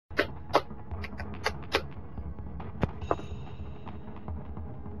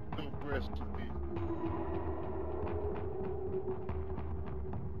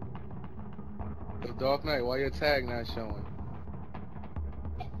Dark Knight, why your tag not showing?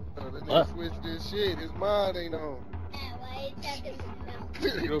 That nigga switched this shit. His mind ain't on.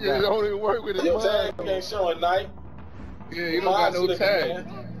 It don't even work with his mind. Your tag ain't showing, Night. Yeah, you don't got no tag.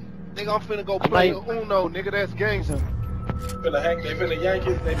 Nigga, I'm finna go play Uno, nigga. That's gangster. They finna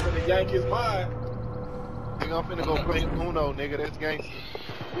yank his mind. Nigga, I'm finna go play Uno, nigga. That's gangster.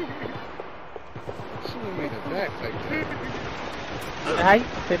 She wouldn't make it back like that. How you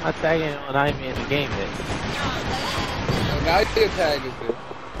say my tag in when I'm in the game yet? Now your tag is there.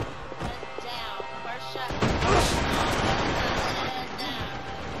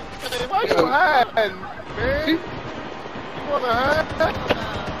 Hey, why you hiding, man? You wanna hide?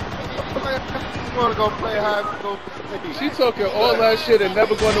 You wanna go play hide and go play? She talking all that shit and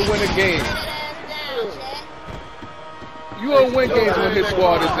never gonna win a game. You don't win games when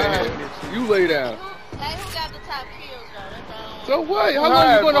HitSqad is in here. You lay down. Hey, who got the top kills, though? So what? How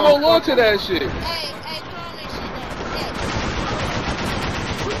long you gonna hold on to that shit?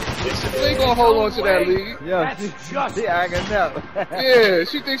 She ain't gonna hold on to that lead. Yeah, she acting up. Yeah,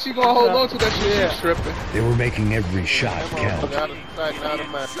 she thinks she gonna hold on to that shit. She's tripping. They were making every shot count. You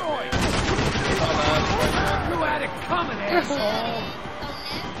had it coming, asshole.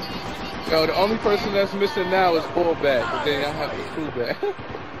 Yo, the only person that's missing now is fullback, but then I have the fullback.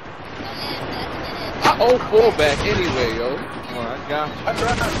 I owe fullback anyway, yo.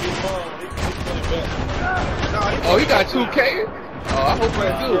 Oh, he got 2K? Oh, I hope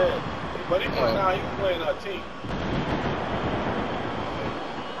I do. But he's playing our team.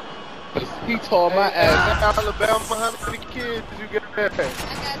 He tore my ass. Alabama, how many kids did you get there? I got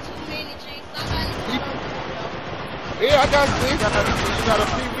too many, G. Yeah, I got 6. You got a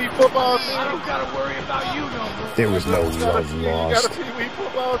PB football team. I don't gotta worry about you no more. There was no love You got lost. a PB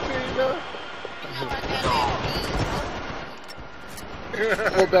football team now?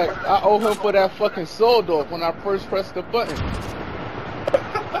 Fullback, I owe him for that fucking sold off when I first pressed the button.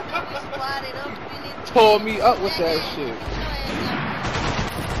 Tore me up with that shit.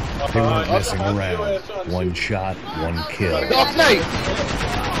 They weren't messing around. One shot, one kill. Dark Knight!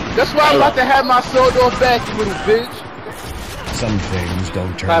 That's why I'm about to have my sold off back, you little bitch. Some things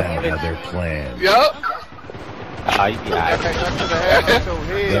don't turn out how they're planned. Yup.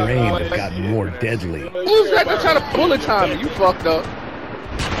 Their aim had gotten more deadly. Who's that that's trying to bullet time me? You fucked up.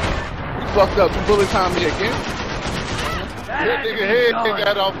 You fucked up. You bullet time me again. That nigga head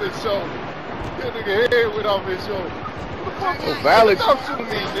got off his shoulder. That nigga head went off his shoulder. Oh, Valentine.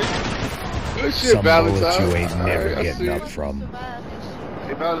 Good shit, Some bullets Valentine. you ain't never getting up from.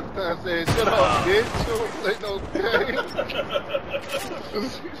 Hey, Valentine said, shut up, bitch. You don't play no game.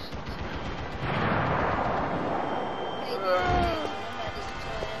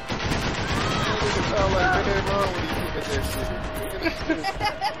 Sound like Red Ron when you look at that shit.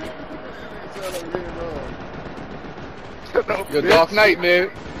 Sound like Red Ron. Your Dark Knight, man.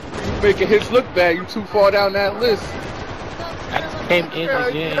 You making his look bad. You too far down that list. I just came in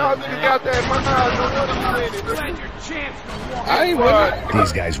the game. Y'all niggas got that mind. You had your chance to walk. I ain't winning.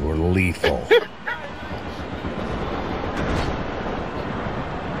 These guys were lethal.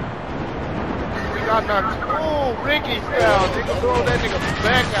 Got knocked. Oh, Ricky style. Nigga throw that nigga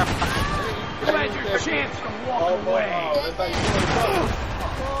back out. You had your chance to walk away.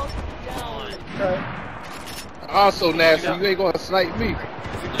 I'm so nasty. You ain't gonna snipe me.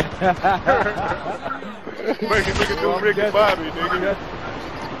 Make it do Ricky Bobby, nigga.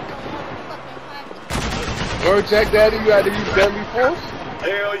 Word Jack Daddy, you had to use deadly force?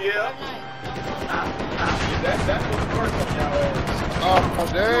 Hell yeah. That's what's working, y'all. Oh,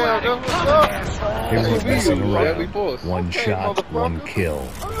 damn, that's what's up. They weren't messing Deadly around. force. One shot, one kill.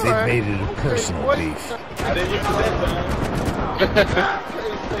 They've made it a personal beef. I didn't use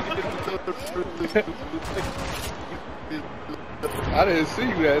that I didn't see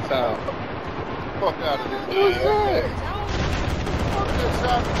you that time. Fuck out of this. Who was that?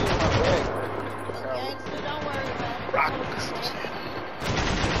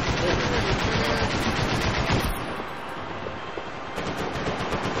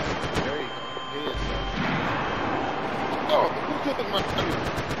 Oh, who took my money?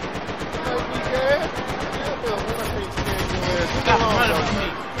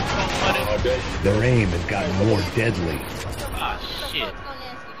 Their aim had gotten more deadly. Ah, shit.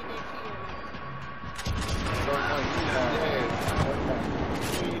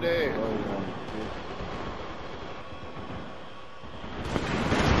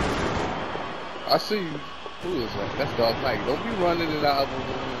 I see you. Who is that? That's Dark Knight. Don't be running in the other room.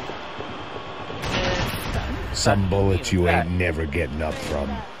 Some bullets you ain't never getting up from.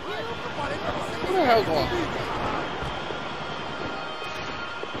 What the hell's going on?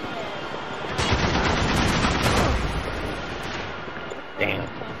 Damn.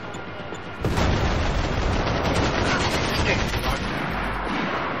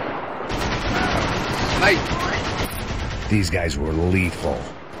 Snipe. These guys were lethal.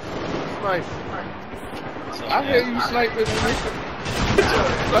 Snipe. I hear you sniping.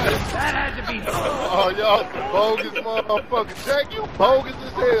 That had to be. Oh, y'all bogus motherfucker. Jack, you bogus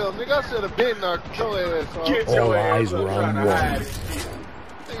as hell. Nigga, I should have been knocked your ass off. All eyes were on one.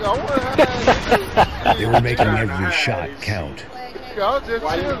 Nigga, I wanna hide. They were making every shot count. Nigga, I was just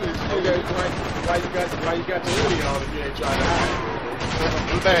chilling. Why you got the hoodie on if you ain't trying to hide?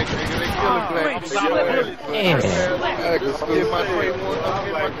 Black, nigga, they killing black. Damn. Get my 21.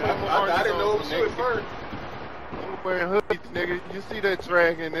 I didn't know it was you at first. Wearing hoodies, nigga. You see that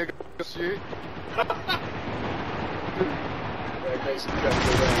dragon, nigga? Shit.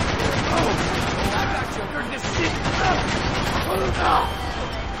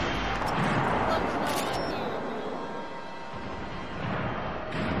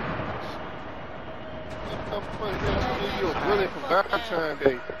 You a bullet from Valentine's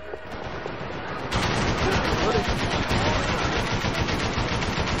Day.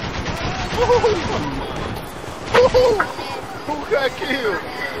 Who got killed?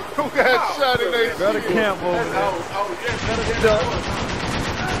 Who got shot in their Better camp over there.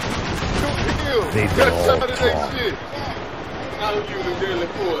 Who killed? They Got all shot in their talk. shit. How you the deadly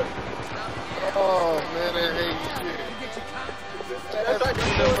force? Oh man, that hate shit. That's like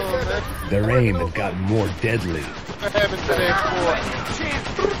man. Their aim had gotten more deadly. What happened to that boy?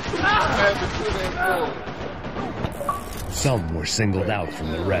 What happened to that boy? Some were singled out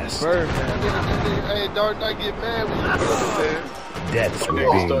from the rest. Hey, Dark Knight, get mad when you kill him, man. Deaths were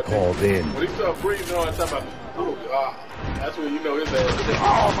being called in. When he started breathing on, talking about, that's when you know his ass.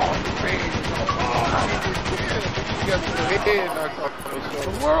 You got some head knocked off your The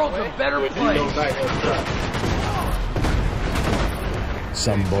shoulder. world's a better place.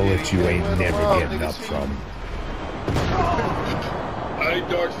 Some bullets you ain't never getting up from. Hey,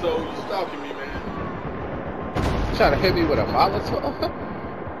 Dark Soul, you stalking me, man. Trying to hit me with a Molotov?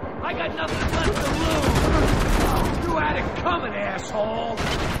 I got nothing left to lose. You had it coming, asshole.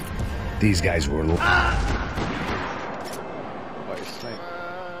 These guys were... Wait, snake.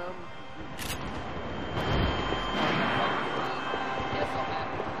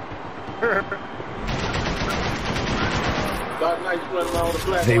 Dark Knight's running around with a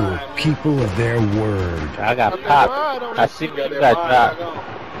black They line. were people of their word. I got popped. I see what you got dropped.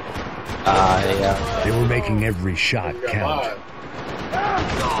 Yeah. They were making every shot count.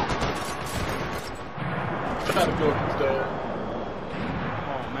 Try to go to the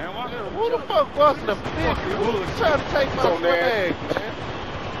Who the fuck busted a 50? Who was trying to take my flag, man?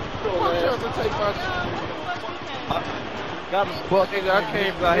 Who was trying to take my shit? Got him bucked. Nigga, I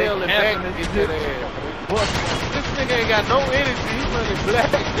came from hell and back to get that ass. This nigga ain't got no energy. He's running black.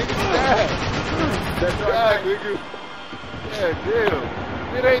 Nigga died. That's right, nigga. Yeah, damn.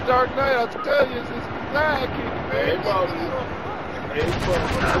 It ain't Dark Knight. I'll tell you, it's his sidekick, man.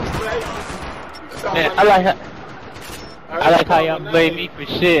 Man, I like how y'all blame me for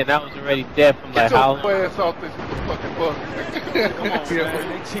shit, and I was already dead from like how long? Get your ass off this fucking bus. Come on,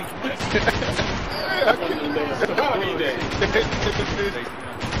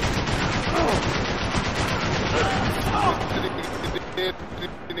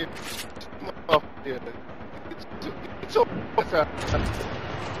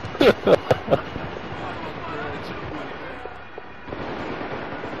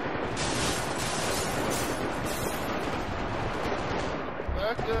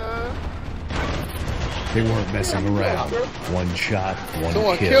 They weren't messing around. One shot, one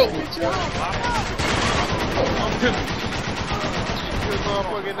Someone kill. killed me. This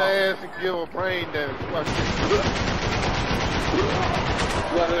motherfucker in the ass and give a brain damage. Watch this.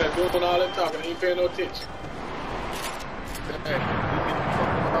 running there, doing all that talking, ain't paying no attention.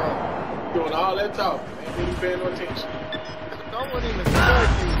 Doing all that talking, ain't really paying no attention. No one even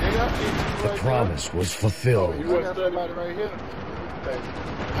studied you, nigga. The promise was fulfilled. You I wasn't got studying. somebody right here.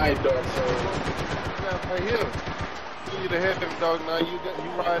 I ain't Dark Soul. I got right here. You need to have him, dog. Now you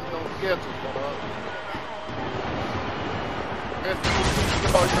riding on schedule, dog.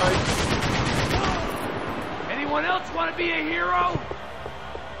 Anyone else want to be a hero?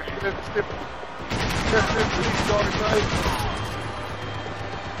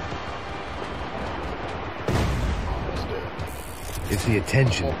 If the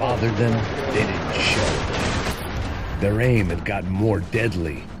attention bothered them, they didn't show. Their aim had gotten more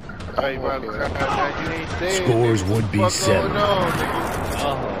deadly. Scores would be settled. What's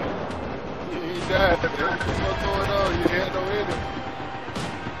going on? You had no energy.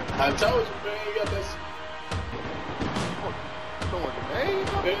 I told you, man, you got this. So doing? Man,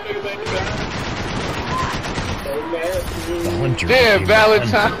 The hunter. Damn, became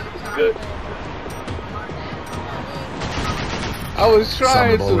Valentine. hunted. I was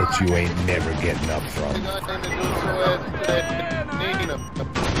trying Some to. bullets you ain't never getting up from.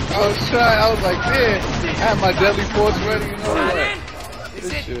 I was trying. I was like, yeah. I had my deadly force ready. You know what? Is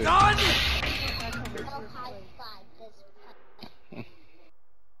This it shit. done?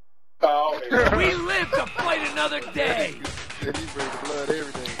 We live to fight another day. Yeah, he bring the blood,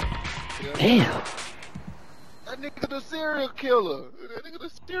 everything. Damn. That nigga the serial killer. That nigga the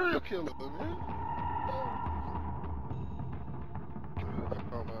serial killer, man.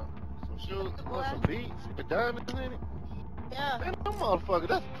 Some shoes, some beats with diamonds in it. Yeah. Man, them motherfuckers,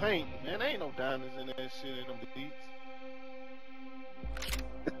 that's paint, man. There ain't no diamonds in that shit in them beats.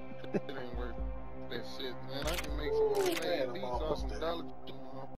 It ain't